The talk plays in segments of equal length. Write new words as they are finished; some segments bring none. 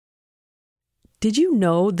Did you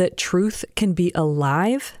know that truth can be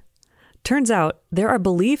alive? Turns out there are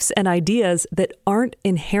beliefs and ideas that aren't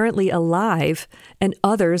inherently alive and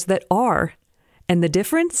others that are. And the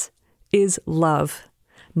difference is love.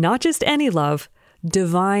 Not just any love,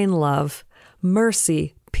 divine love,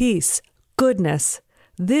 mercy, peace, goodness.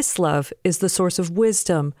 This love is the source of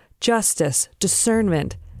wisdom, justice,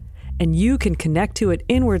 discernment, and you can connect to it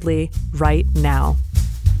inwardly right now.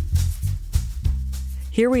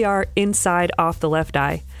 Here we are inside Off the Left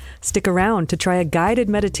Eye. Stick around to try a guided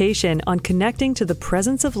meditation on connecting to the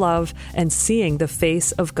presence of love and seeing the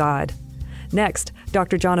face of God. Next,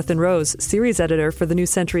 Dr. Jonathan Rose, series editor for the New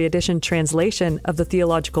Century Edition translation of the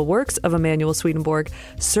theological works of Emanuel Swedenborg,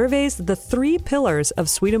 surveys the 3 pillars of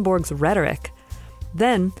Swedenborg's rhetoric.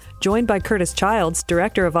 Then, joined by Curtis Childs,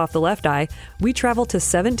 director of Off the Left Eye, we travel to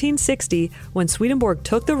 1760 when Swedenborg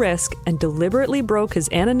took the risk and deliberately broke his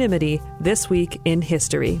anonymity this week in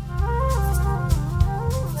history.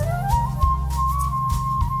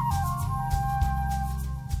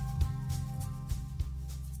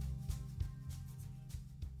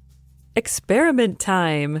 Experiment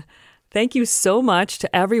time! Thank you so much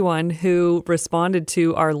to everyone who responded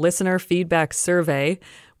to our listener feedback survey.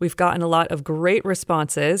 We've gotten a lot of great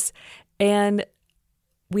responses, and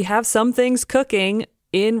we have some things cooking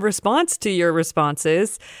in response to your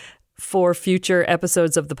responses for future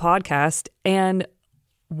episodes of the podcast. And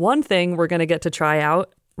one thing we're going to get to try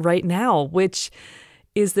out right now, which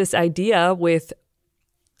is this idea with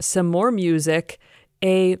some more music,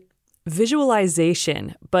 a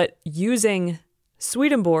visualization, but using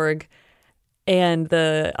Swedenborg and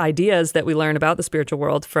the ideas that we learn about the spiritual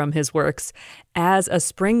world from his works as a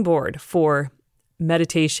springboard for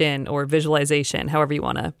meditation or visualization, however you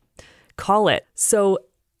want to call it. So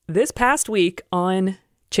this past week on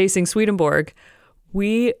Chasing Swedenborg,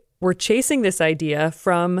 we were chasing this idea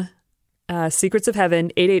from Secrets of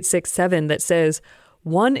Heaven 8867 that says,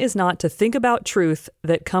 "One is not to think about truth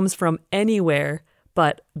that comes from anywhere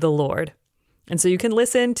but the Lord." And so you can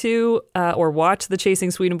listen to or watch the Chasing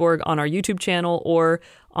Swedenborg on our YouTube channel or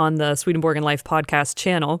on the Swedenborg and Life podcast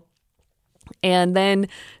channel. And then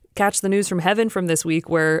catch the news from heaven from this week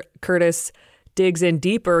where Curtis digs in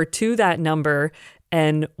deeper to that number.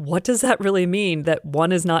 And what does that really mean, that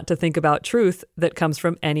one is not to think about truth that comes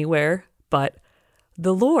from anywhere but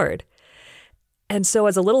the Lord? And so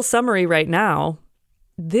as a little summary right now,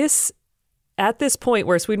 at this point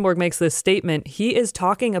where Swedenborg makes this statement, he is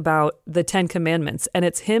talking about the 10 Commandments, and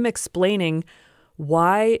it's him explaining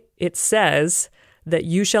why it says that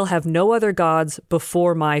you shall have no other gods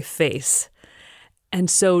before my face. And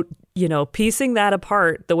so, piecing that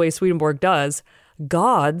apart the way Swedenborg does,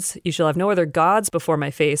 gods, you shall have no other gods before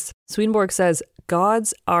my face. Swedenborg says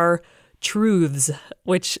gods are truths,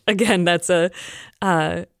 which again, that's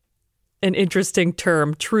an interesting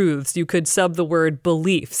term, truths. You could sub the word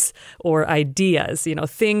beliefs or ideas,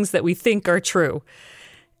 things that we think are true.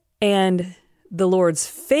 And the Lord's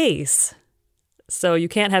face, so you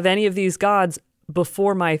can't have any of these gods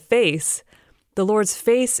before my face. The Lord's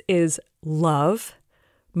face is love,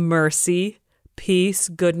 mercy, peace,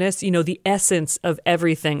 goodness, the essence of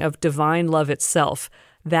everything, of divine love itself.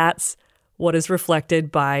 That's what is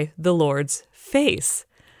reflected by the Lord's face.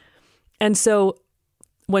 And so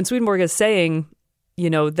when Swedenborg is saying,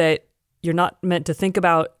 that you're not meant to think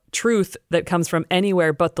about truth that comes from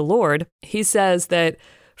anywhere but the Lord, he says that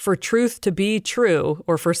for truth to be true,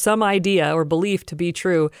 or for some idea or belief to be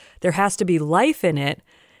true, there has to be life in it.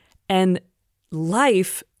 And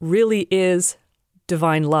life really is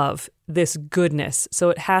divine love, this goodness.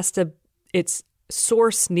 So its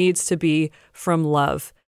source needs to be from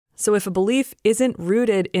love. So if a belief isn't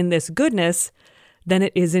rooted in this goodness, then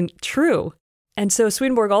it isn't true. And so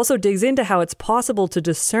Swedenborg also digs into how it's possible to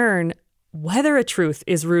discern whether a truth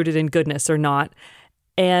is rooted in goodness or not,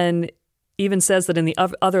 and even says that in the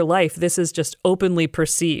other life, this is just openly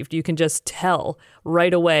perceived. You can just tell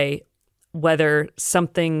right away whether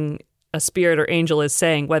something a spirit or angel is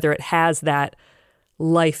saying, whether it has that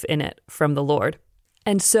life in it from the Lord.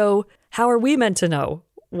 And so how are we meant to know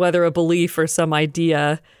whether a belief or some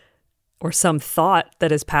idea or some thought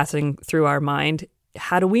that is passing through our mind,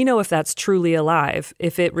 how do we know if that's truly alive,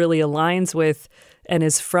 if it really aligns with and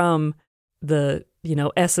is from the,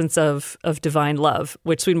 essence of divine love,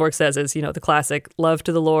 which Swedenborg says is, the classic love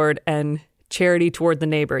to the Lord and charity toward the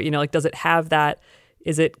neighbor, does it have that?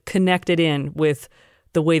 Is it connected in with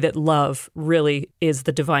the way that love really is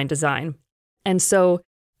the divine design? And so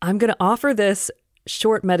I'm going to offer this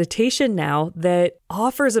short meditation now that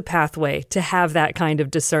offers a pathway to have that kind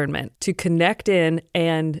of discernment, to connect in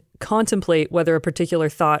and contemplate whether a particular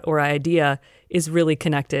thought or idea is really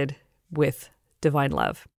connected with divine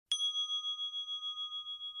love.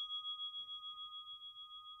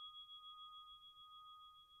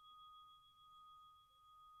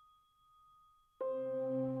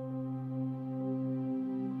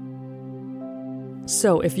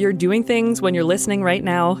 So if you're doing things when you're listening right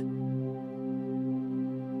now,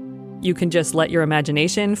 you can just let your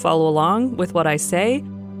imagination follow along with what I say.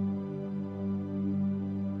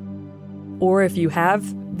 Or if you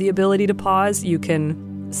have the ability to pause, you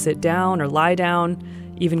can sit down or lie down,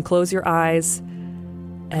 even close your eyes,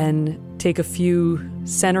 and take a few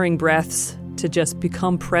centering breaths to just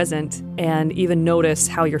become present and even notice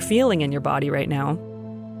how you're feeling in your body right now.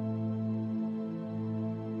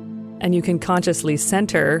 And you can consciously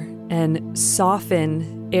center and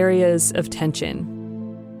soften areas of tension.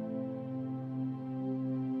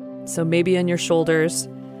 So maybe in your shoulders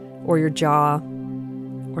or your jaw,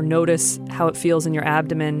 or notice how it feels in your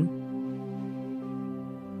abdomen.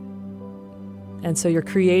 And so you're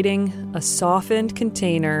creating a softened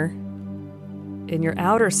container in your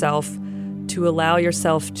outer self to allow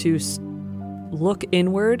yourself to look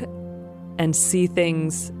inward and see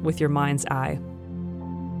things with your mind's eye.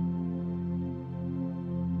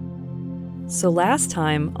 So last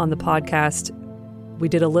time on the podcast, we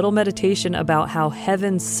did a little meditation about how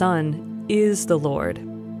heaven's Son is the Lord.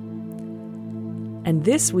 And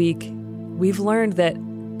this week, we've learned that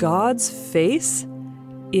God's face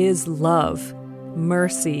is love,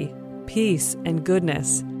 mercy, peace, and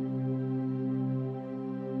goodness.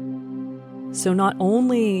 So not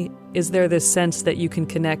only is there this sense that you can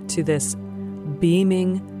connect to this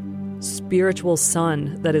beaming, spiritual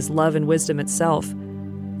Son that is love and wisdom itself,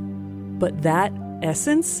 but that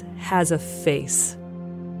essence has a face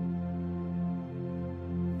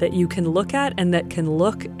that you can look at and that can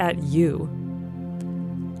look at you.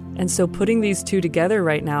 And so putting these two together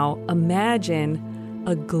right now, imagine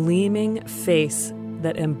a gleaming face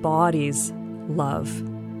that embodies love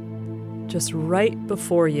just right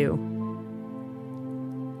before you.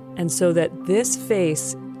 And so that this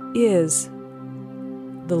face is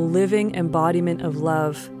the living embodiment of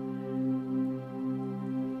love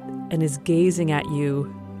and is gazing at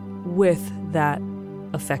you with that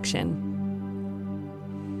affection.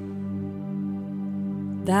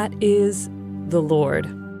 That is the Lord.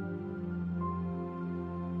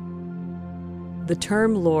 The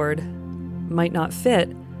term Lord might not fit,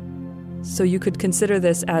 so you could consider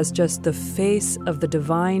this as just the face of the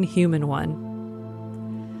divine human one.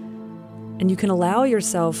 And you can allow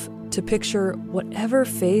yourself to picture whatever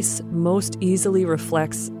face most easily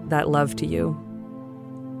reflects that love to you.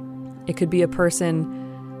 It could be a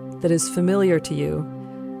person that is familiar to you,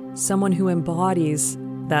 someone who embodies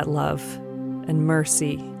that love and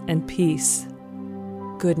mercy and peace,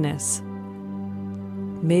 goodness.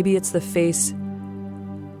 Maybe it's the face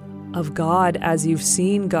of God as you've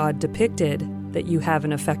seen God depicted that you have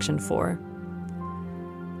an affection for.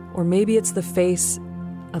 Or maybe it's the face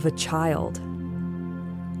of a child.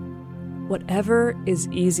 Whatever is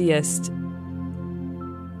easiest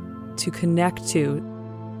to connect to,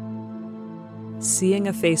 seeing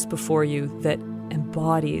a face before you that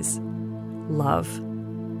embodies love.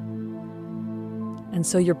 And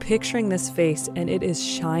so you're picturing this face and it is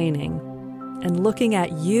shining and looking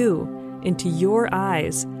at you into your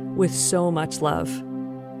eyes with so much love.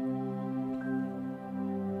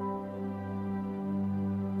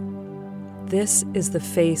 This is the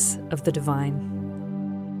face of the divine.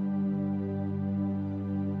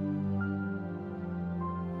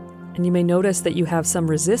 And you may notice that you have some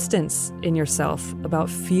resistance in yourself about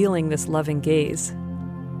feeling this loving gaze.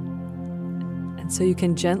 And so you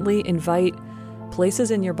can gently invite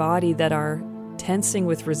places in your body that are tensing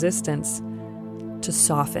with resistance to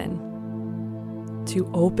soften,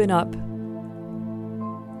 to open up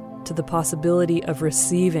to the possibility of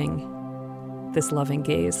receiving this loving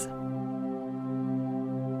gaze.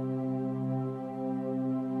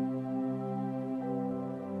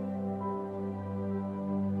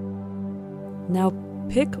 Now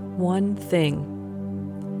pick one thing.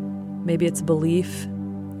 Maybe it's a belief,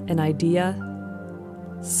 an idea,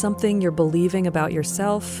 something you're believing about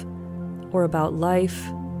yourself or about life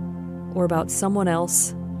or about someone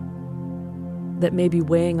else that may be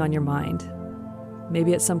weighing on your mind.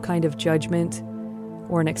 Maybe it's some kind of judgment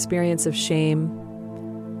or an experience of shame.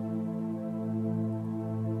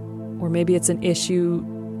 Or maybe it's an issue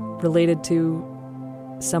related to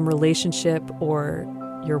some relationship or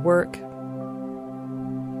your work.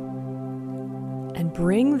 And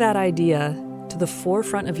bring that idea to the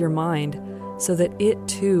forefront of your mind so that it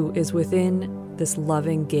too is within this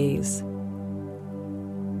loving gaze.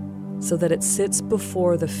 So that it sits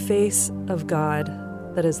before the face of God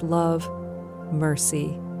that is love,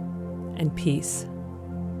 mercy, and peace.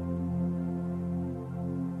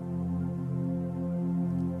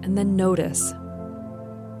 And then notice.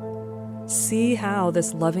 See how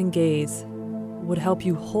this loving gaze would help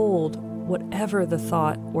you hold whatever the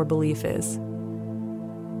thought or belief is.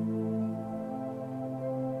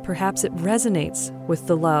 Perhaps it resonates with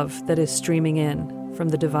the love that is streaming in from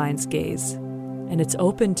the divine's gaze, and it's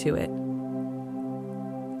open to it.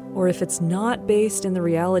 Or if it's not based in the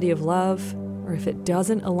reality of love, or if it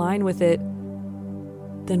doesn't align with it,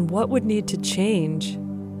 then what would need to change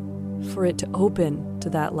for it to open to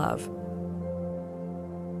that love?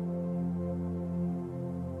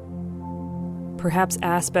 Perhaps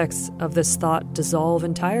aspects of this thought dissolve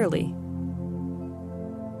entirely.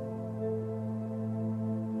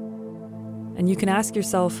 And you can ask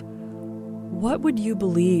yourself, what would you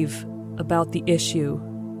believe about the issue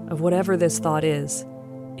of whatever this thought is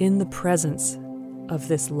in the presence of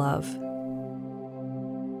this love?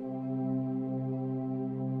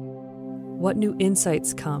 What new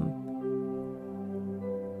insights come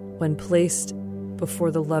when placed before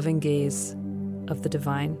the loving gaze of the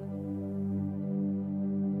divine?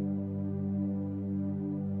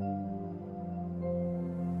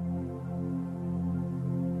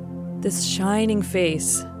 This shining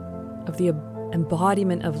face of the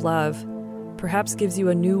embodiment of love perhaps gives you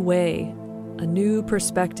a new way, a new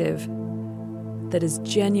perspective that is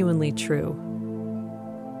genuinely true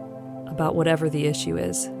about whatever the issue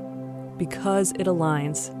is, because it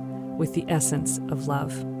aligns with the essence of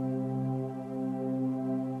love.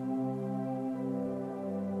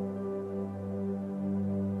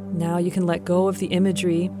 Now you can let go of the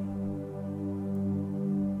imagery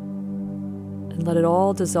and let it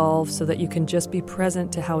all dissolve so that you can just be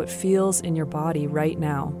present to how it feels in your body right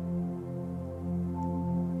now.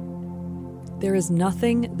 There is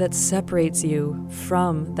nothing that separates you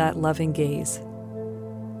from that loving gaze.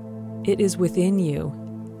 It is within you,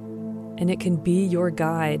 and it can be your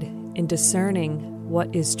guide in discerning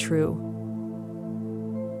what is true,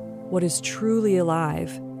 what is truly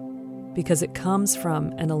alive, because it comes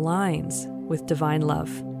from and aligns with divine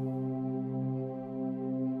love.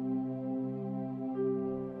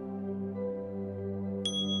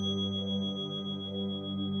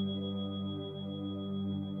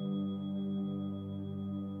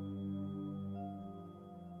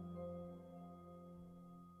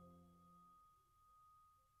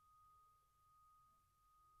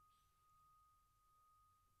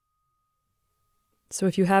 So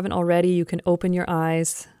if you haven't already, you can open your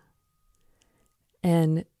eyes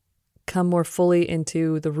and come more fully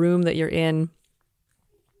into the room that you're in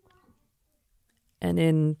and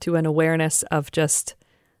into an awareness of just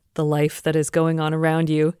the life that is going on around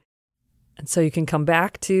you. And so you can come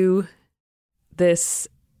back to this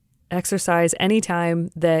exercise anytime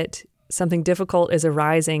that something difficult is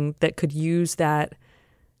arising that could use the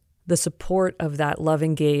support of that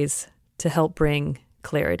loving gaze to help bring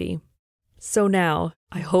clarity. So now,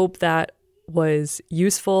 I hope that was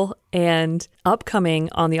useful, and upcoming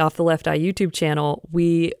on the Off the Left Eye YouTube channel,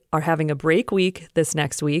 we are having a break week this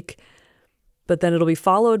next week, but then it'll be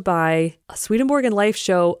followed by a Swedenborg and Life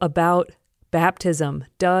show about baptism.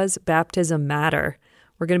 Does baptism matter?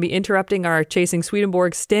 We're going to be interrupting our Chasing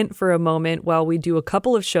Swedenborg stint for a moment while we do a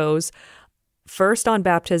couple of shows, first on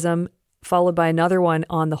baptism, followed by another one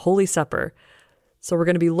on the Holy Supper. So we're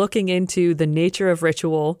going to be looking into the nature of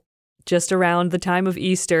ritual just around the time of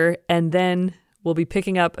Easter, and then we'll be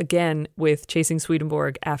picking up again with Chasing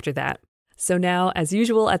Swedenborg after that. So now, as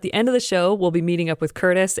usual, at the end of the show, we'll be meeting up with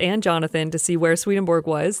Curtis and Jonathan to see where Swedenborg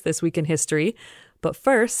was this week in history. But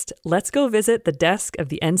first, let's go visit the desk of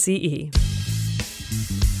the NCE.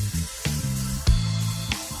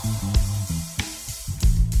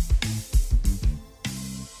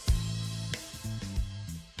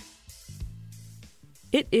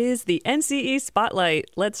 It is the NCE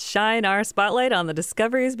Spotlight. Let's shine our spotlight on the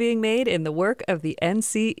discoveries being made in the work of the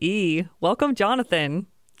NCE. Welcome, Jonathan.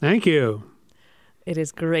 Thank you. It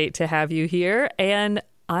is great to have you here, and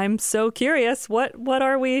I'm so curious, what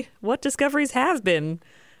discoveries have been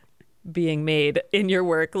being made in your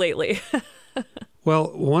work lately?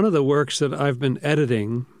 Well, one of the works that I've been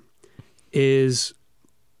editing is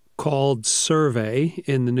called Survey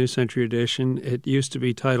in the New Century Edition. It used to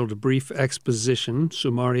be titled A Brief Exposition,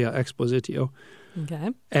 Summaria Expositio.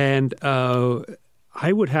 Okay. And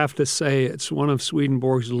I would have to say it's one of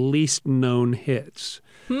Swedenborg's least known hits.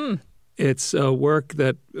 It's a work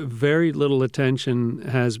that very little attention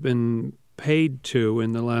has been paid to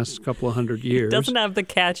in the last couple of hundred years. Doesn't have the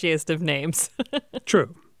catchiest of names.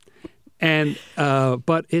 True.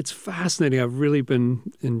 But it's fascinating. I've really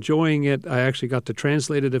been enjoying it. I actually got to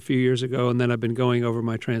translate it a few years ago, and then I've been going over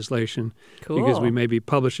my translation because we may be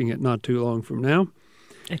publishing it not too long from now.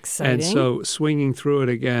 Exciting. And so swinging through it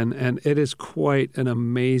again, and it is quite an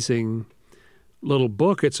amazing little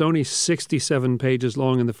book. It's only 67 pages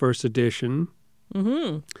long in the first edition.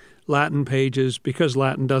 Mm-hmm. Latin pages, because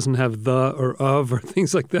Latin doesn't have the or of or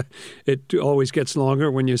things like that, it always gets longer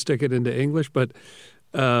when you stick it into English. But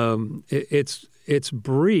it's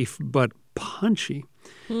brief but punchy.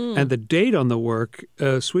 And the date on the work,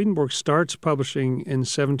 Swedenborg starts publishing in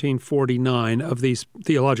 1749 of these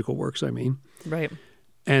theological works, I mean. Right.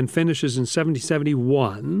 And finishes in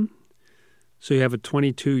 1771. So you have a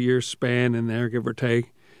 22-year span in there, give or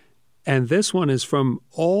take. And this one is from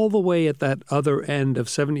all the way at that other end of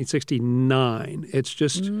 1769. It's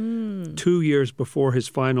just 2 years before his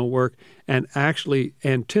final work, and actually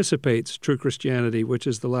anticipates True Christianity, which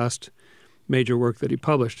is the last major work that he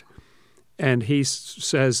published. And he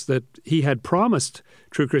says that he had promised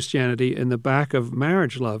True Christianity in the back of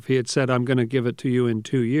Marriage Love. He had said, I'm going to give it to you in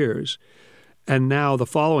 2 years. And now the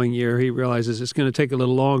following year, he realizes it's going to take a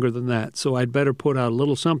little longer than that. So I'd better put out a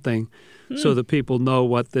little something so that people know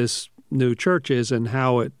what this new church is and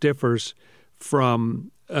how it differs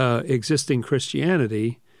from existing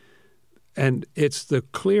Christianity. And it's the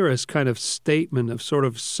clearest kind of statement of sort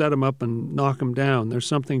of set them up and knock them down. There's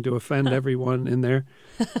something to offend everyone in there.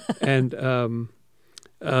 And a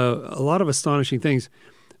lot of astonishing things.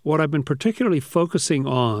 What I've been particularly focusing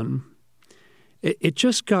on, it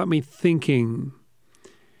just got me thinking,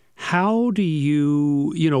 how do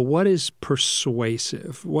you, what is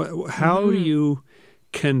persuasive? How do you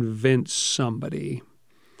convince somebody?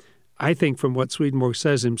 I think from what Swedenborg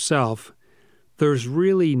says himself, there's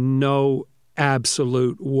really no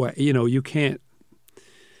absolute way. You can't,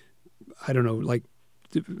 I don't know, like,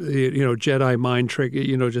 Jedi mind trick,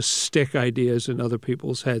 just stick ideas in other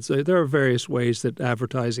people's heads. There are various ways that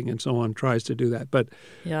advertising and so on tries to do that. But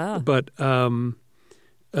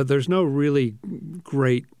there's no really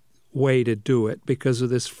great way to do it because of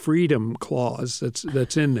this freedom clause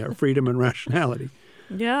that's in there, freedom and rationality.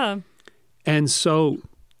 Yeah. And so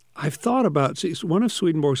I've thought about, one of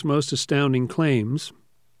Swedenborg's most astounding claims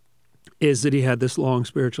is that he had this long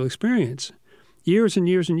spiritual experience, years and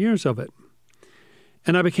years and years of it.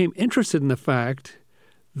 And I became interested in the fact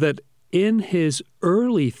that in his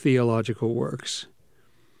early theological works,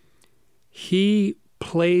 he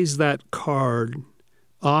plays that card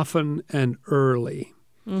often and early.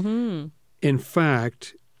 Mm-hmm. In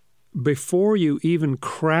fact, before you even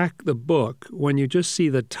crack the book, when you just see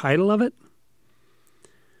the title of it,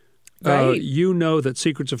 right. You know that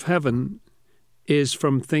Secrets of Heaven is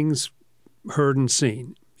from Things Heard and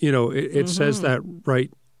Seen. It says that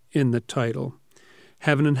right in the title.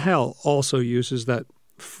 Heaven and Hell also uses that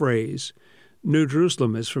phrase. New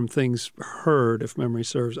Jerusalem is from Things Heard, if memory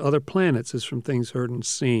serves. Other Planets is from Things Heard and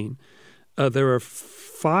Seen. There are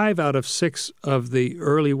 5 out of 6 of the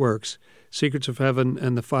early works, Secrets of Heaven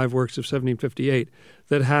and the 5 works of 1758,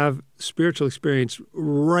 that have spiritual experience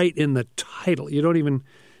right in the title. You don't even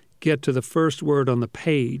get to the first word on the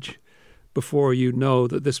page before you know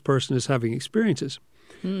that this person is having experiences.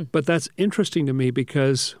 But that's interesting to me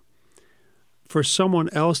because for someone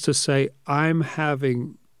else to say, I'm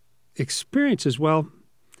having experiences, well,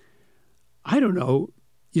 I don't know.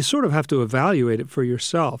 You sort of have to evaluate it for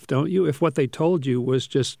yourself, don't you? If what they told you was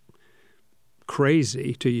just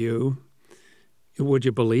crazy to you, would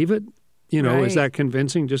you believe it? Right. Is that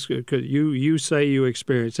convincing? Just because you say you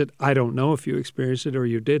experienced it, I don't know if you experienced it or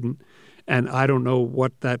you didn't, and I don't know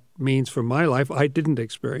what that means for my life. I didn't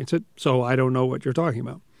experience it, so I don't know what you're talking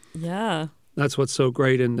about. Yeah. That's what's so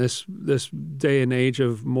great in this day and age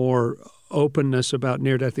of more openness about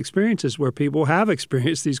near-death experiences where people have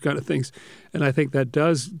experienced these kind of things. And I think that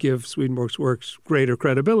does give Swedenborg's works greater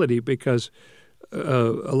credibility because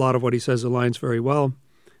a lot of what he says aligns very well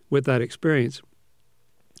with that experience.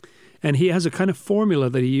 And he has a kind of formula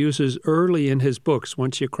that he uses early in his books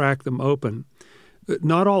once you crack them open.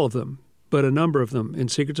 Not all of them, but a number of them. In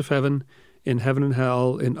Secrets of Heaven, in Heaven and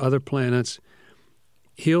Hell, in Other Planets,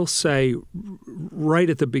 he'll say right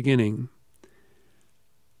at the beginning,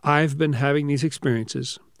 I've been having these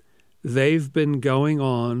experiences. They've been going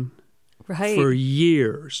on for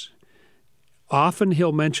years. Often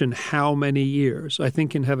he'll mention how many years. I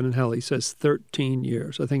think in Heaven and Hell he says 13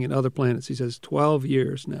 years. I think in Other Planets he says 12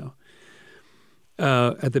 years now.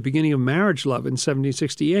 At the beginning of Marriage Love in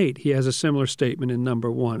 1768, he has a similar statement in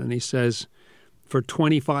number 1, and he says, for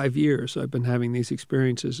 25 years I've been having these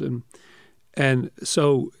experiences. And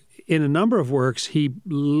so in a number of works, he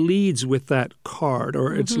leads with that card,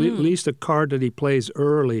 or it's at least a card that he plays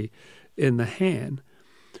early in the hand.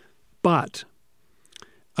 But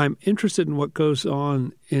I'm interested in what goes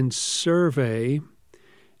on in survey.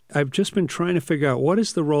 I've just been trying to figure out what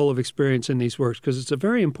is the role of experience in these works, because it's a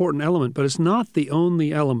very important element, but it's not the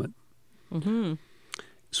only element. Mm-hmm.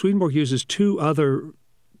 Swedenborg uses two other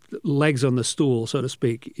legs on the stool, so to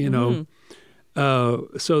speak, you know.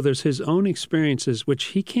 So there's his own experiences, which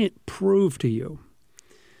he can't prove to you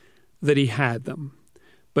that he had them,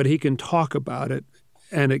 but he can talk about it,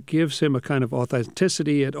 and it gives him a kind of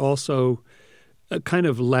authenticity. It also kind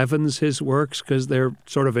of leavens his works because they're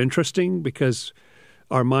sort of interesting, because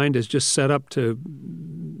our mind is just set up to,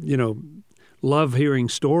 you know, love hearing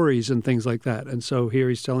stories and things like that. And so here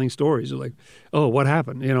he's telling stories like, oh, what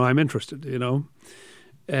happened? You know, I'm interested, you know.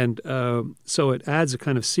 And so it adds a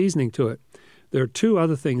kind of seasoning to it. There are two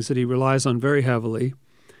other things that he relies on very heavily,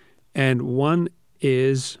 and one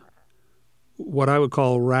is what I would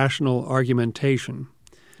call rational argumentation,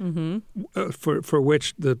 for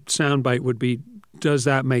which the soundbite would be, does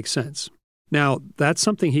that make sense? Now, that's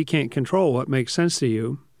something he can't control, what makes sense to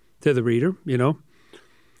you, to the reader, you know,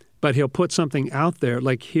 but he'll put something out there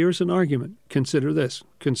like, here's an argument, consider this,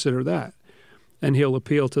 consider that. And he'll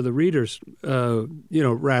appeal to the reader's,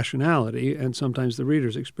 rationality, and sometimes the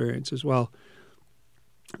reader's experience as well.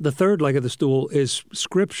 The third leg of the stool is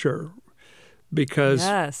Scripture,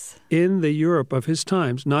 because in the Europe of his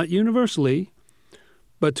times, not universally,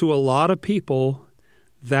 but to a lot of people,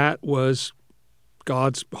 that was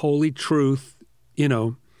God's holy truth, you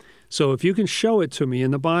know. So if you can show it to me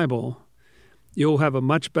in the Bible, you'll have a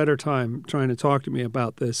much better time trying to talk to me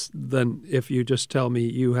about this than if you just tell me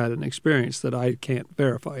you had an experience that I can't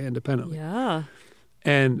verify independently. Yeah.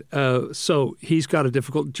 And so he's got a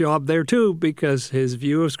difficult job there, too, because his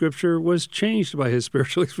view of Scripture was changed by his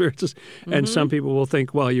spiritual experiences. And some people will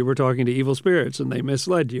think, well, you were talking to evil spirits and they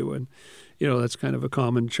misled you. And, you know, that's kind of a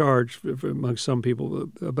common charge amongst some people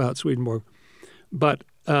about Swedenborg. But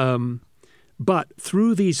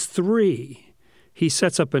through these three, he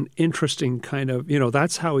sets up an interesting kind of, you know,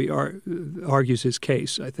 that's how he argues his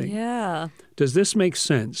case, I think. Yeah. Does this make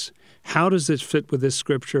sense? How does this fit with this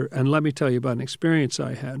Scripture? And let me tell you about an experience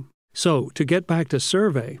I had. So to get back to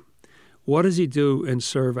survey, what does he do in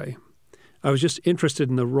survey? I was just interested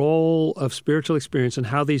in the role of spiritual experience and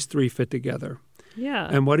how these three fit together. Yeah.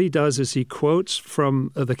 And what he does is he quotes from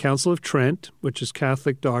the Council of Trent, which is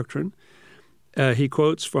Catholic doctrine. He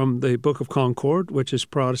quotes from the Book of Concord, which is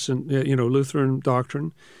Protestant, Lutheran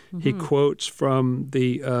doctrine. He quotes from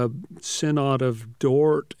the Synod of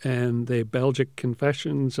Dort and the Belgic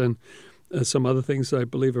Confessions and some other things that I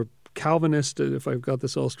believe are Calvinist, if I've got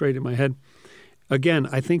this all straight in my head. Again,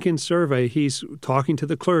 I think in survey, he's talking to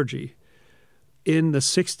the clergy. In the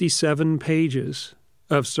 67 pages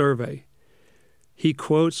of survey, he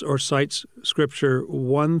quotes or cites Scripture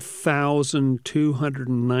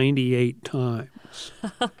 1,298 times.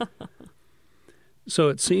 So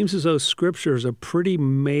it seems as though Scripture is a pretty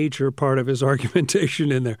major part of his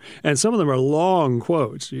argumentation in there. And some of them are long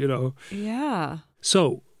quotes, you know. Yeah.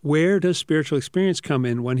 So where does spiritual experience come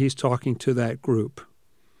in when he's talking to that group?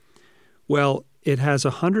 Well, it has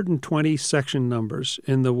 120 section numbers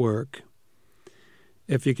in the work,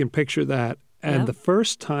 if you can picture that. And the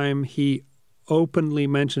first time he openly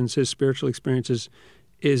mentions his spiritual experiences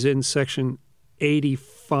is in section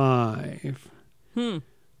 85.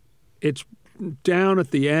 It's down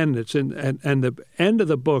at the end. It's in, and the end of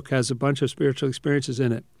the book has a bunch of spiritual experiences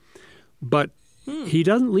in it. But he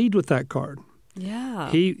doesn't lead with that card.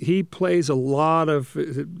 Yeah. He plays a lot of,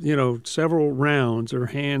 several rounds or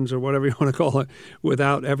hands or whatever you want to call it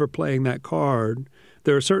without ever playing that card.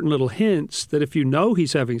 There are certain little hints that if you know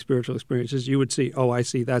he's having spiritual experiences, you would see, oh, I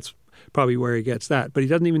see, that's probably where he gets that. But he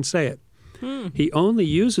doesn't even say it. He only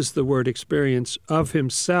uses the word experience of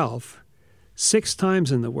himself 6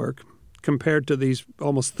 times in the work compared to these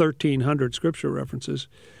almost 1,300 Scripture references.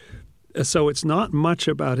 So it's not much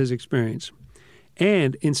about his experience.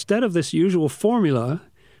 And instead of this usual formula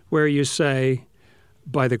where you say,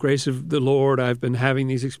 by the grace of the Lord, I've been having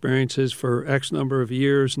these experiences for X number of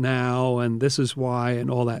years now, and this is why, and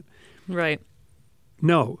all that. Right.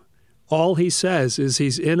 No. All he says is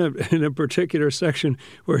he's in a particular section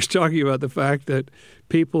where he's talking about the fact that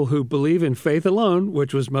people who believe in faith alone,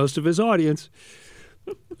 which was most of his audience,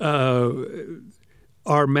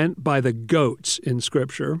 are meant by the goats in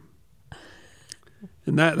Scripture.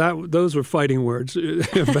 And those were fighting words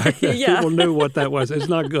back then. People knew what that was. It's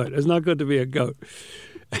not good. It's not good to be a goat.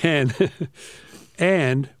 And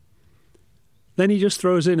then he just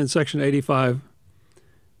throws in section 85,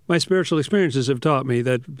 my spiritual experiences have taught me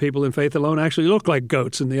that people in faith alone actually look like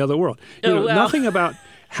goats in the other world. Nothing about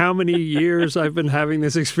how many years I've been having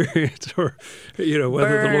this experience or,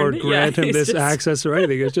 whether the Lord grant him this access or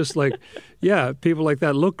anything. It's just like, people like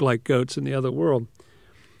that look like goats in the other world.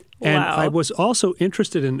 And I was also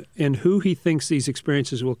interested in who he thinks these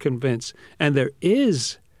experiences will convince. And there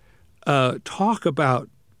is talk about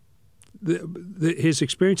his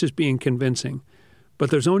experiences being convincing,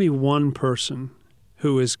 but there's only one person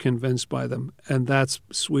who is convinced by them, and that's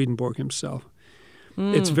Swedenborg himself.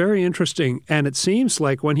 It's very interesting, and it seems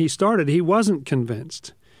like when he started, he wasn't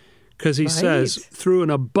convinced because he says, through an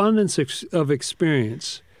abundance of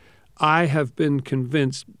experience, I have been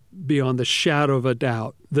convinced beyond the shadow of a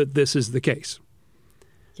doubt that this is the case.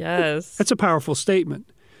 Yes. That's a powerful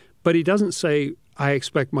statement, but he doesn't say, I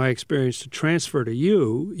expect my experience to transfer to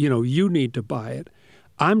you. You need to buy it.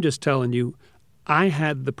 I'm just telling you, I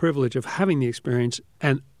had the privilege of having the experience,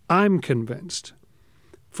 and I'm convinced.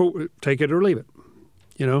 Take it or leave it,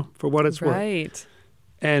 for what it's worth. Right.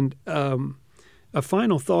 And a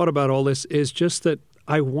final thought about all this is just that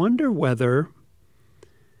I wonder whether,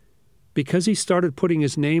 because he started putting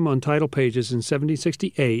his name on title pages in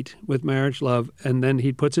 1768 with Marriage Love, and then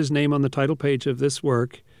he puts his name on the title page of this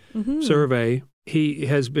work, Survey, he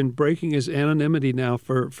has been breaking his anonymity now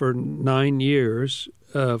for 9 years,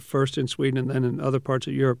 first in Sweden and then in other parts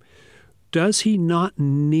of Europe. Does he not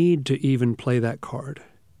need to even play that card?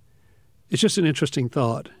 It's just an interesting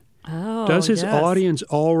thought. Oh, does his audience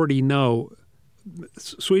already know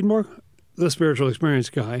Swedenborg, the spiritual experience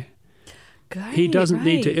guy? He doesn't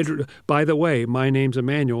need to. By the way, my name's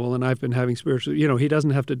Emmanuel, and I've been having spiritual. He doesn't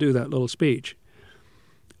have to do that little speech.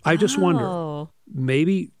 I just wonder.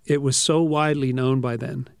 Maybe it was so widely known by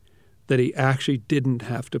then that he actually didn't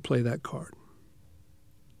have to play that card.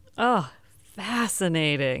 Oh,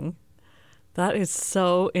 fascinating. That is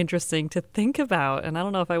so interesting to think about. And I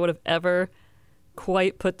don't know if I would have ever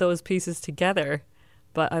quite put those pieces together,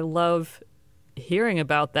 but I love hearing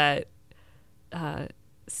about that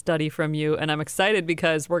study from you. And I'm excited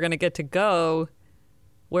because we're going to get to go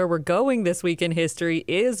where we're going this week in history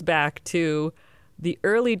is back to the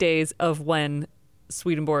early days of when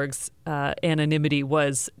Swedenborg's anonymity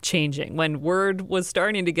was changing, when word was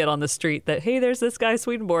starting to get on the street that, hey, there's this guy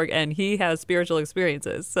Swedenborg and he has spiritual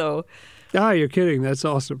experiences. So, you're kidding. That's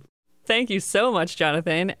awesome. Thank you so much,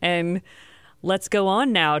 Jonathan. And let's go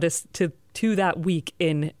on now to that week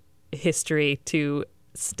in history to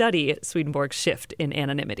study Swedenborg's shift in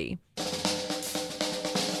anonymity.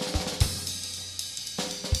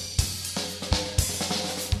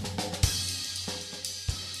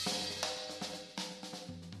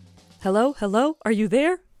 Hello? Are you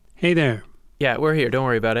there? Hey there. Yeah, we're here. Don't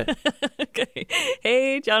worry about it. Okay.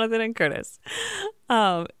 Hey, Jonathan and Curtis.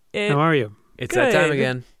 How are you? It's that time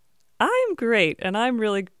again. I'm great, and I'm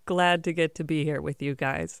really glad to get to be here with you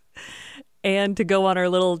guys and to go on our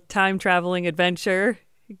little time-traveling adventure,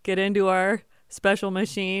 get into our special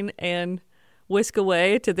machine, and whisk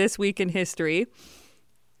away to this week in history.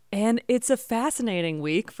 And it's a fascinating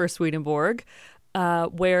week for Swedenborg,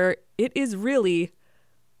 where it is really...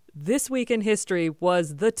 This week in history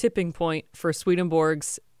was the tipping point for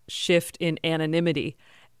Swedenborg's shift in anonymity.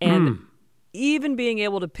 And even being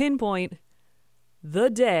able to pinpoint the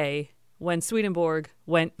day when Swedenborg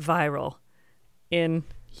went viral in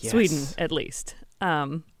Sweden, at least.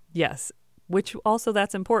 Yes, which also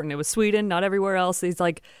that's important. It was Sweden, not everywhere else.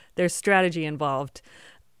 There's strategy involved.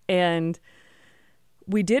 And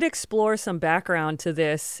we did explore some background to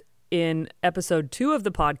this in episode 2 of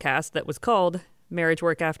the podcast that was called Marriage,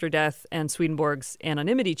 Work After Death, and Swedenborg's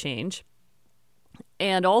Anonymity Change.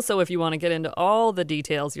 And also, if you want to get into all the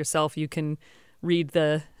details yourself, you can read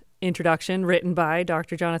the introduction written by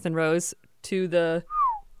Dr. Jonathan Rose to the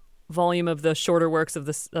volume of the shorter works of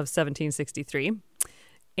 1763.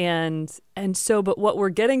 But what we're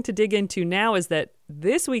getting to dig into now is that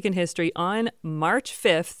this week in history, on March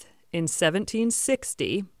 5th in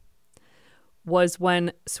 1760, was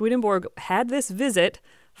when Swedenborg had this visit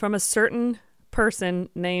from a certain person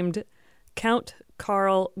named Count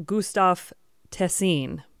Carl Gustaf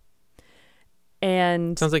Tessin.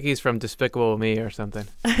 And sounds like he's from Despicable Me or something.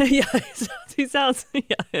 Yeah, he sounds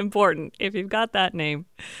important. If you've got that name,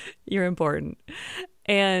 you're important.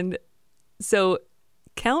 And so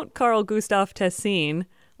Count Carl Gustaf Tessin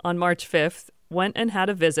on March 5th went and had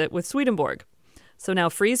a visit with Swedenborg. So now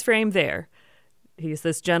freeze frame there. He's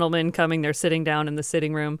this gentleman coming, they're sitting down in the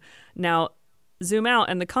sitting room. Now, zoom out,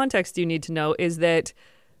 and the context you need to know is that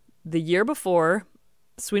the year before,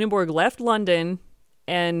 Swedenborg left London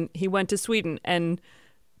and he went to Sweden. And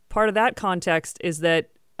part of that context is that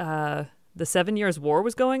the 7 Years' War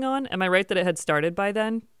was going on. Am I right that it had started by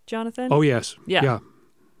then, Jonathan? Oh, yes. Yeah.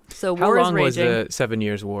 So How war long is was raging. the 7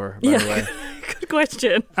 Years' War, by the way? Good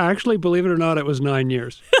question. Actually, believe it or not, it was 9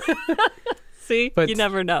 years. See, But- you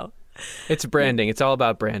never know. It's branding. It's all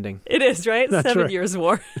about branding. It is, right? That's 7 right. Years'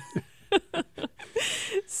 War.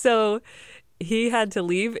 So he had to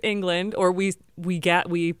leave England, or we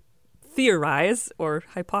theorize or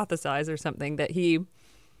hypothesize or something that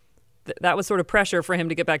that was sort of pressure for him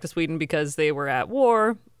to get back to Sweden because they were at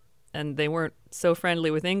war and they weren't so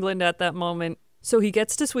friendly with England at that moment. So he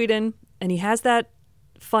gets to Sweden and he has that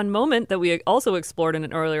fun moment that we also explored in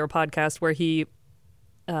an earlier podcast where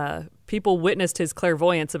people witnessed his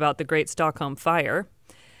clairvoyance about the Great Stockholm Fire.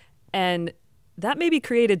 And that maybe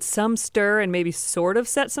created some stir and maybe sort of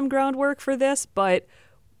set some groundwork for this, but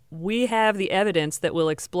we have the evidence that we'll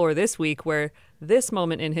explore this week where this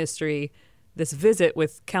moment in history, this visit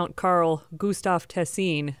with Count Carl Gustaf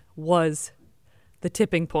Tessin, was the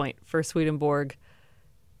tipping point for Swedenborg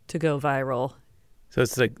to go viral. So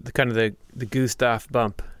it's like the Gustav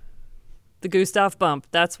bump. The Gustaf bump.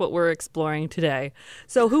 That's what we're exploring today.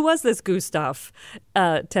 So who was this Gustaf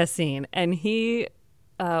Tessin? And he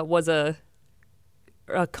was a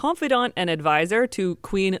confidant and advisor to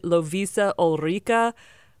Queen Lovisa Ulrika,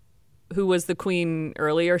 who was the queen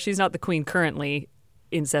earlier. She's not the queen currently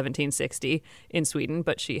in 1760 in Sweden,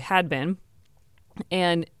 but she had been.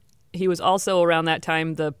 And he was also around that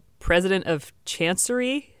time the president of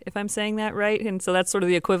Chancery, if I'm saying that right. And so that's sort of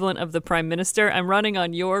the equivalent of the prime minister. I'm running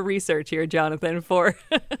on your research here, Jonathan, for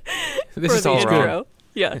This for is the all intro. wrong.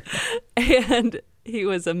 Yeah. And he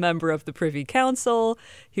was a member of the Privy Council.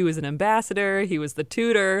 He was an ambassador. He was the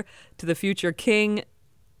tutor to the future king,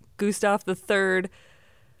 Gustav III.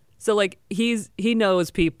 So, like, he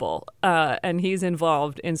knows people, and he's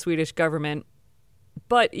involved in Swedish government.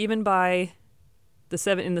 But even in the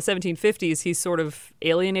 1750s, he sort of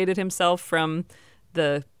alienated himself from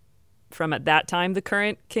at that time the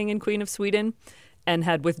current king and queen of Sweden, and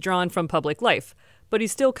had withdrawn from public life. But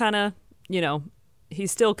he's still kind of,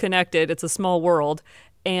 he's still connected. It's a small world,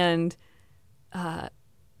 and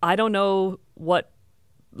I don't know what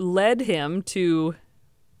led him to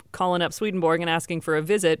calling up Swedenborg and asking for a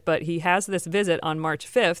visit, but he has this visit on March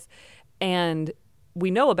 5th, and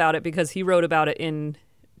we know about it because he wrote about it in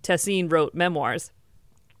Tessin wrote memoirs,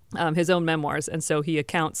 his own memoirs, and so he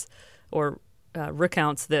recounts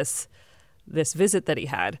this visit that he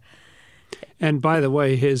had. And by the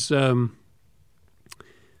way, his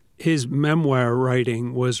memoir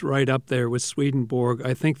writing was right up there with Swedenborg.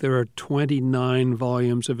 I think there are 29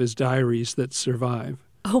 volumes of his diaries that survive.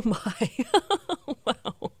 Oh my.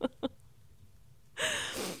 Wow.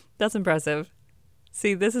 That's impressive.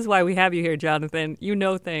 See, this is why we have you here, Jonathan. You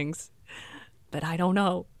know things, but I don't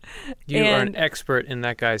know. You are an expert in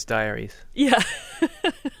that guy's diaries. Yeah.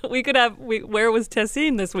 Where was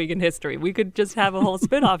Tessin this week in history? We could just have a whole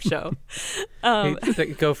spin-off show.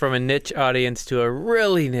 Go from a niche audience to a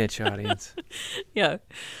really niche audience. Yeah.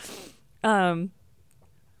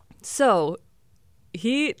 So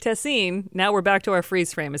Tessin, now we're back to our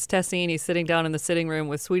freeze frame. It's Tessin. He's sitting down in the sitting room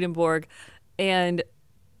with Swedenborg, and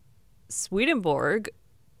Swedenborg,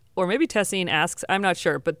 or maybe Tessin asks, I'm not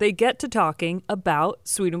sure, but they get to talking about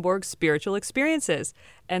Swedenborg's spiritual experiences.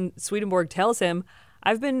 And Swedenborg tells him,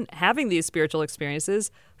 I've been having these spiritual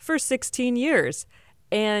experiences for 16 years.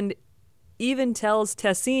 And even tells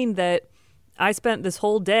Tessin that I spent this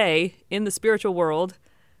whole day in the spiritual world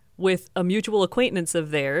with a mutual acquaintance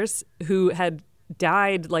of theirs who had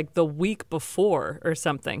died like the week before or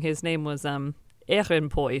something. His name was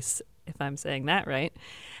Ehrenpois, if I'm saying that right.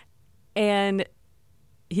 And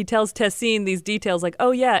he tells Tessin these details like,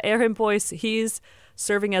 oh yeah, Ehrenpois, he's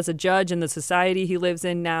serving as a judge in the society he lives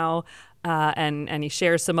in now, and he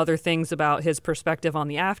shares some other things about his perspective on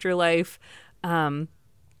the afterlife. And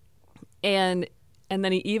then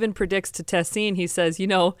he even predicts to Tessin, he says,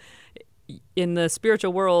 in the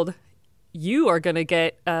spiritual world, you are going to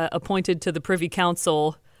get appointed to the Privy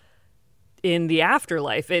Council in the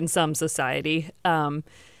afterlife in some society,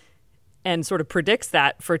 and sort of predicts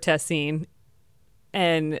that for Tessin.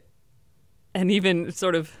 And even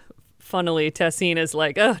sort of funnily, Tessin is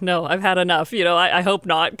like, oh, no, I've had enough. I hope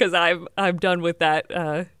not, because I'm done with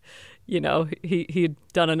that. He'd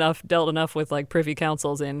dealt enough with like privy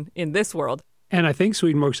councils in this world. And I think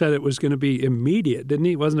Swedenborg said it was going to be immediate, didn't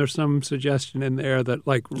he? Wasn't there some suggestion in there that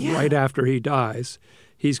right after he dies,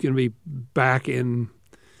 he's going to be back in,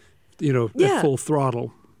 at full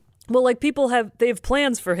throttle? Well, like they have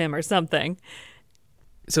plans for him or something.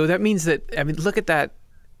 So that means that, look at that.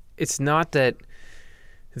 It's not that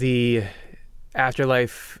the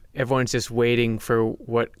afterlife, everyone's just waiting for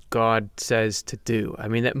what God says to do. I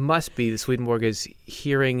mean, that must be the Swedenborg is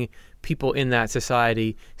hearing people in that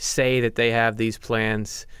society say that they have these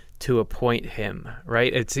plans to appoint him,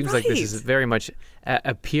 right? It seems like this is very much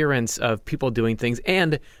appearance of people doing things,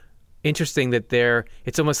 and interesting that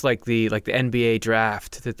it's almost like the NBA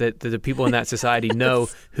draft that the people in that society know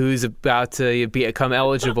who's about to become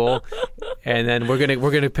eligible, and then we're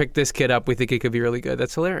gonna pick this kid up. We think it could be really good.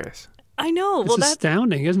 That's hilarious. I know. It's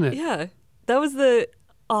astounding, isn't it? Yeah, that was the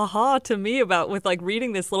aha to me about with like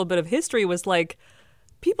reading this little bit of history was like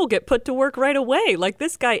people get put to work right away. Like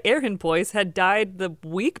this guy Erhenpois had died the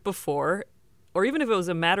week before, or even if it was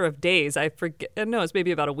a matter of days, I forget. No, it's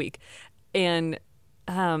maybe about a week, and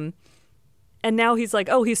now he's like,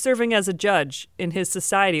 oh, he's serving as a judge in his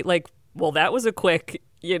society. Like, well, that was a quick,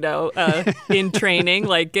 in training,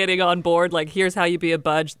 like getting on board. Like, here's how you be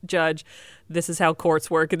a judge. This is how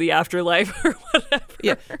courts work in the afterlife or whatever.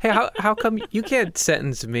 Yeah. Hey, how come you can't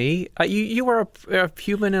sentence me? You were a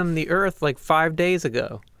human on the earth like 5 days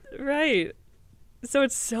ago. Right. So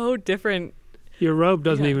it's so different. Your robe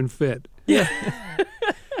doesn't even fit. Yeah.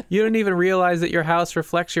 You don't even realize that your house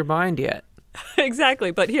reflects your mind yet.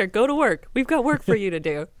 Exactly. But here, go to work. We've got work for you to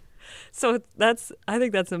do. So I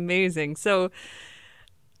think that's amazing. So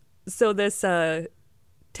this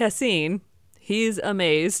Tessin, he's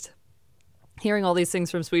amazed hearing all these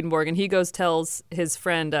things from Swedenborg, and he tells his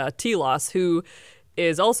friend Telos, who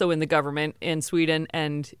is also in the government in Sweden,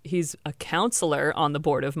 and he's a counselor on the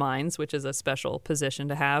Board of Mines, which is a special position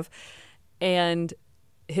to have. And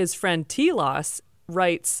his friend Telos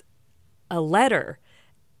writes a letter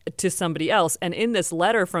to somebody else, and in this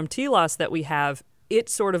letter from Telos that we have, it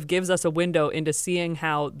sort of gives us a window into seeing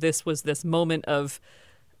how this was this moment of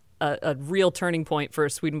a real turning point for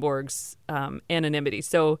Swedenborg's anonymity.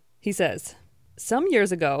 So he says, some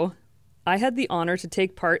years ago, I had the honor to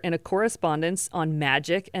take part in a correspondence on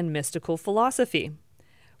magic and mystical philosophy.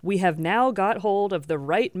 We have now got hold of the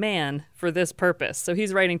right man for this purpose. So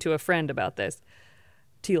he's writing to a friend about this.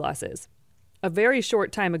 Telos is. A very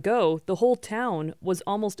short time ago, the whole town was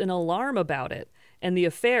almost in alarm about it, and the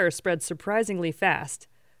affair spread surprisingly fast,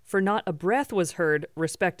 for not a breath was heard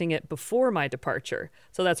respecting it before my departure.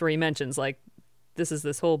 So that's where he mentions, like,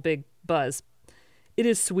 this whole big buzz. It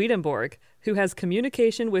is Swedenborg, who has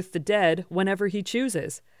communication with the dead whenever he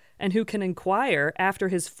chooses, and who can inquire after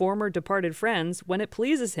his former departed friends when it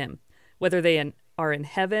pleases him, whether they are in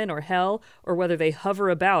heaven or hell, or whether they hover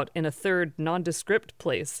about in a third nondescript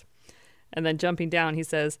place. And then jumping down, he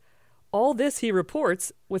says, all this he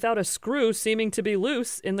reports without a screw seeming to be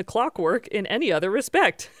loose in the clockwork in any other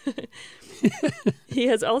respect. He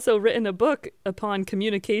has also written a book upon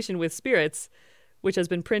communication with spirits, which has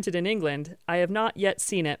been printed in England. I have not yet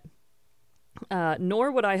seen it.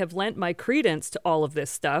 Nor would I have lent my credence to all of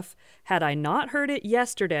this stuff had I not heard it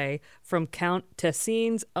yesterday from Count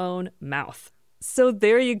Tessin's own mouth. So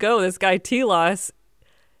there you go. This guy Telos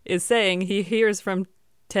is saying he hears from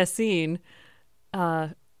Tessin,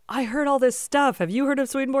 I heard all this stuff. Have you heard of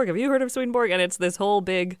Swedenborg? Have you heard of Swedenborg? And it's this whole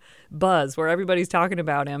big buzz where everybody's talking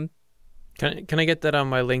about him. Can I get that on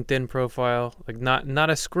my LinkedIn profile? Like not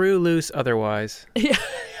a screw loose otherwise. Yeah.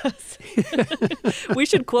 We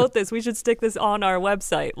should quote this. We should stick this on our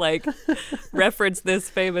website. Like reference this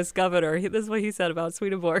famous governor. This is what he said about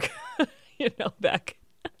Swedenborg. Back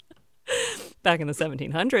in the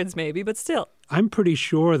 1700s maybe, but still. I'm pretty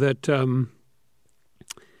sure that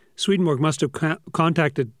Swedenborg must have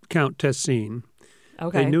contacted Count Tessin.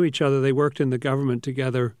 Okay. They knew each other. They worked in the government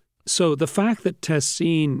together. So the fact that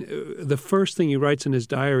Tessin, the first thing he writes in his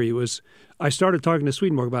diary was, I started talking to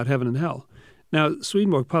Swedenborg about heaven and hell. Now,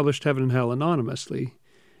 Swedenborg published Heaven and Hell anonymously.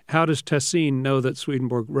 How does Tessin know that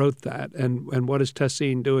Swedenborg wrote that? And what is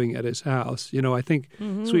Tessin doing at his house? I think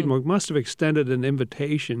Swedenborg must have extended an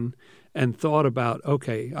invitation and thought about,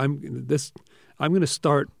 okay, I'm going to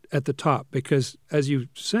start at the top because, as you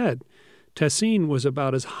said, Tessin was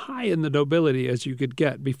about as high in the nobility as you could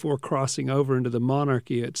get before crossing over into the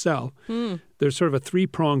monarchy itself. There's sort of a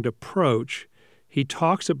three-pronged approach. He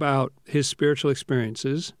talks about his spiritual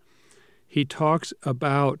experiences. He talks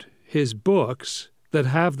about his books that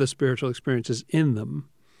have the spiritual experiences in them.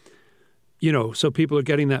 So people are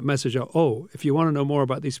getting that message of, oh, if you want to know more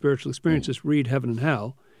about these spiritual experiences, read Heaven and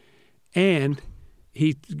Hell. And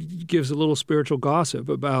he gives a little spiritual gossip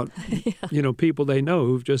about, people they know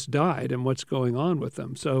who've just died and what's going on with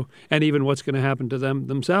them. So, and even what's going to happen to them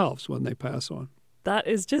themselves when they pass on. That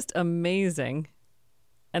is just amazing.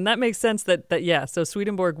 And that makes sense so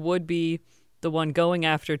Swedenborg would be the one going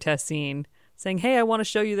after Tessin, saying, hey, I want to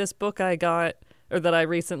show you this book I got or that I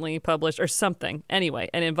recently published or something. Anyway,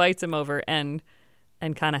 and invites him over and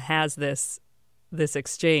kind of has this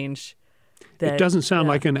exchange. It doesn't sound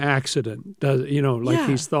like an accident, does it?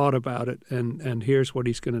 He's thought about it and here's what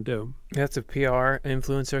he's going to do. That's a PR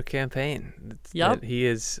influencer campaign. Yep. He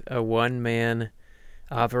is a one-man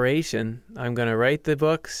operation. I'm going to write the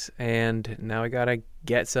books, and now I got to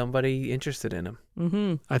get somebody interested in them.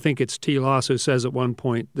 Mm-hmm. I think it's T. Loss who says at one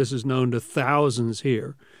point, this is known to thousands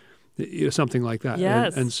here, something like that.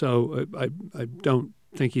 Yes. And so I don't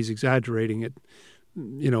think he's exaggerating it.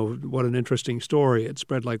 What an interesting story. It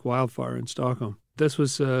spread like wildfire in Stockholm. This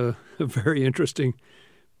was a very interesting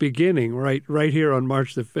beginning right here on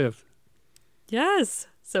March the 5th. Yes.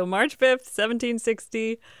 So March 5th,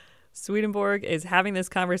 1760, Swedenborg is having this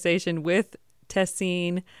conversation with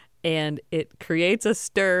Tessin, and it creates a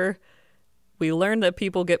stir. We learn that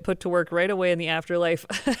people get put to work right away in the afterlife,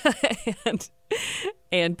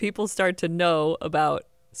 and people start to know about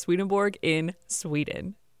Swedenborg in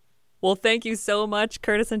Sweden. Well, thank you so much,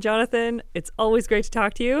 Curtis and Jonathan. It's always great to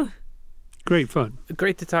talk to you. Great fun.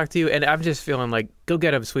 Great to talk to you. And I'm just feeling like, go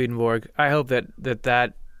get him, Swedenborg. I hope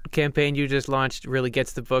that campaign you just launched really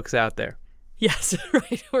gets the books out there. Yes,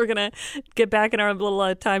 right. We're going to get back in our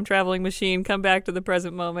little time-traveling machine, come back to the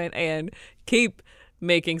present moment, and keep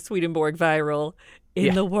making Swedenborg viral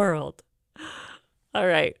in the world. All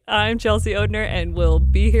right. I'm Chelsea Odhner, and we'll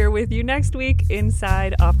be here with you next week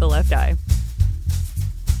inside Off the Left Eye.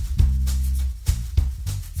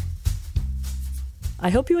 I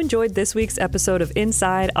hope you enjoyed this week's episode of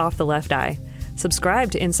Inside Off the Left Eye.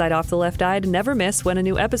 Subscribe to Inside Off the Left Eye to never miss when a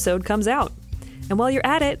new episode comes out. And while you're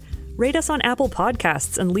at it, rate us on Apple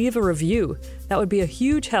Podcasts and leave a review. That would be a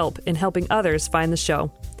huge help in helping others find the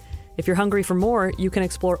show. If you're hungry for more, you can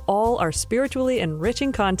explore all our spiritually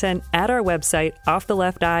enriching content at our website,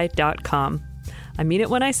 offthelefteye.com. I mean it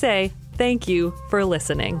when I say thank you for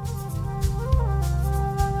listening.